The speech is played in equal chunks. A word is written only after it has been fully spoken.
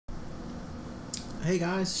Hey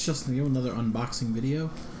guys, it's Justinius here with another unboxing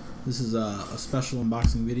video. This is a special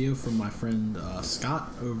unboxing video from my friend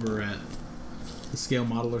Scott over at the Scale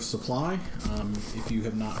Modeler Supply. If you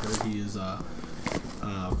have not heard, he is the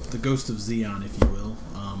ghost of Xeon, if you will.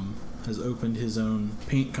 Has opened his own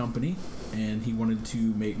paint company, and he wanted to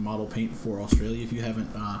make model paint for Australia. If you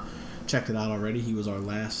haven't checked it out already, he was our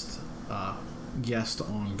last guest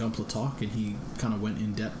on Gunpla Talk, and he kind of went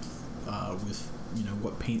in depth with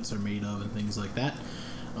what paints are made of and things like that.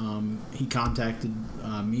 He contacted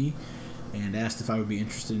me and asked if I would be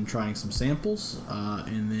interested in trying some samples,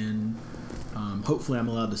 and then hopefully I'm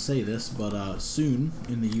allowed to say this, but soon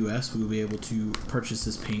in the US we will be able to purchase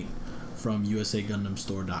this paint from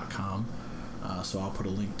usagundamstore.com. So I'll put a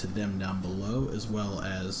link to them down below, as well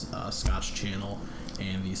as Scott's channel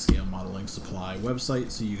and the Scale Modeling Supply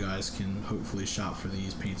website, so you guys can hopefully shop for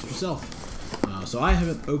these paints yourself. So I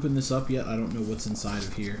haven't opened this up yet. I don't know what's inside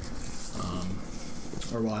of here.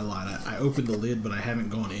 Or well, I lied. I opened the lid, but I haven't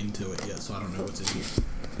gone into it yet, so I don't know what's in here.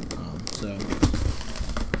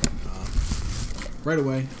 Right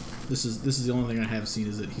away, this is the only thing I have seen,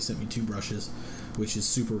 is that he sent me 2 brushes, which is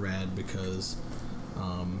super rad because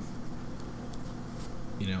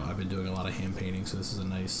I've been doing a lot of hand painting, so this is a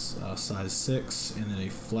nice size 6 and then a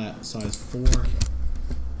flat size 4.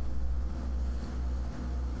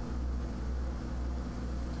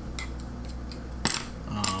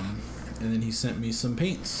 And then he sent me some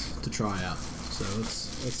paints to try out. So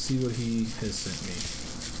let's see what he has sent me.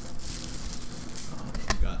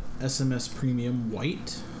 We've got SMS Premium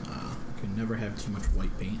White. You can never have too much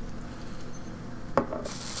white paint.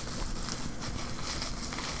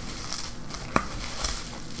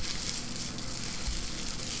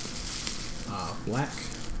 Black.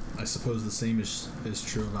 I suppose the same is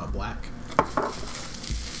true about black.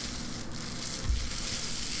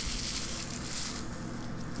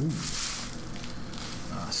 Ooh.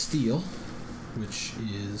 Steel, which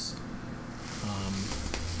is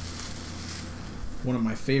one of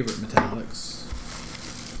my favorite metallics.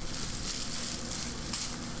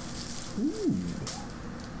 Ooh.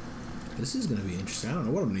 This is going to be interesting. I don't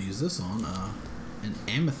know what I'm going to use this on. An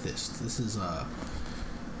amethyst. This is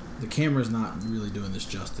the camera's not really doing this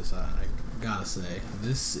justice, I gotta say.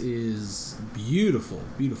 This is beautiful,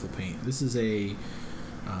 beautiful paint. This is a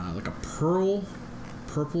like a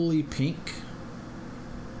purpley pink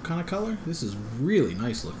kind of color. This is really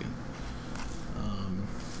nice looking.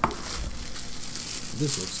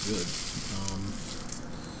 This looks good.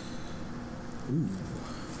 Ooh,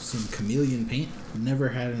 some chameleon paint. Never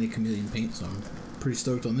had any chameleon paint, so I'm pretty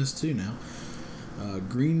stoked on this too now.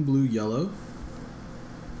 Green, blue, yellow.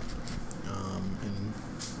 And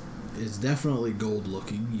it's definitely gold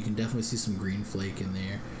looking. You can definitely see some green flake in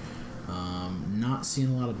there. Not seeing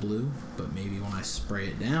a lot of blue, but maybe when I spray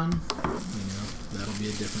it down, that'll be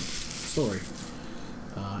a different story.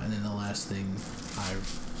 And then the last thing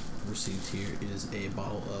I've received here is a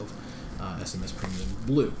bottle of SMS Premium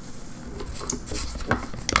Blue.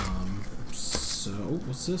 So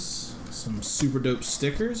what's this? Some super dope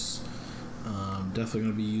stickers. Definitely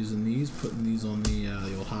going to be using these, putting these on the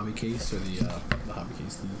old hobby case, or the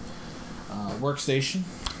workstation.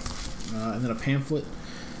 And then a pamphlet.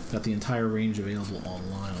 Got the entire range available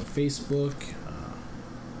online on Facebook.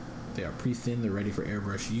 They are pre-thinned. They're ready for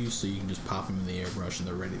airbrush use, so you can just pop them in the airbrush and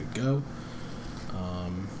they're ready to go.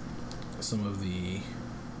 Some of the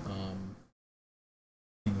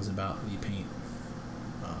things about the paint,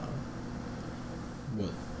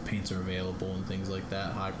 what paints are available and things like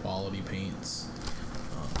that, high quality paints,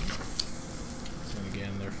 and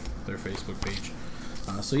again their Facebook page.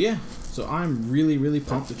 So yeah, so I'm really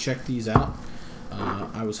pumped to check these out.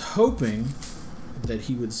 I was hoping that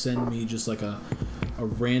he would send me just like a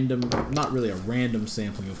random, not really a random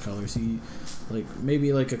sampling of colors. Maybe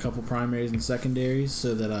a couple primaries and secondaries,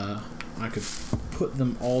 so that I could put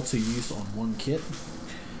them all to use on one kit.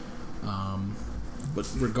 But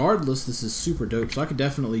regardless, this is super dope. So I could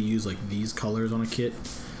definitely use like these colors on a kit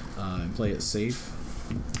and play it safe.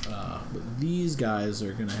 But these guys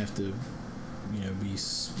are gonna have to, be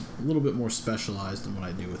a little bit more specialized than what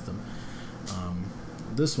I do with them.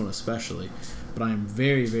 This one especially, but I am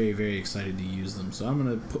very excited to use them. So I'm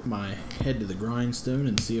going to put my head to the grindstone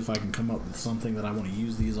and see if I can come up with something that I want to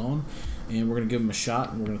use these on, and we're going to give them a shot,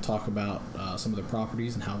 and we're going to talk about some of their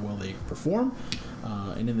properties and how well they perform.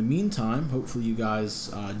 And in the meantime, hopefully you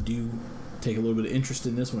guys do take a little bit of interest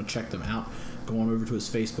in this, want to check them out. Go on over to his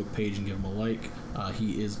Facebook page and give him a like.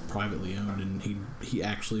 He is privately owned, and he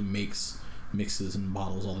actually mixes and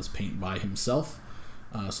bottles all this paint by himself.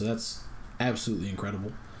 So that's absolutely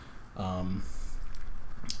incredible.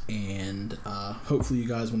 and hopefully you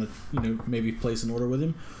guys want to maybe place an order with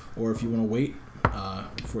him, or if you want to wait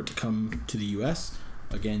for it to come to the US.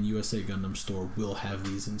 Again, USA Gundam Store will have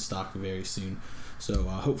these in stock very soon. So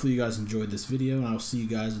hopefully you guys enjoyed this video, and I'll see you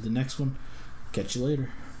guys with the next one. Catch you later.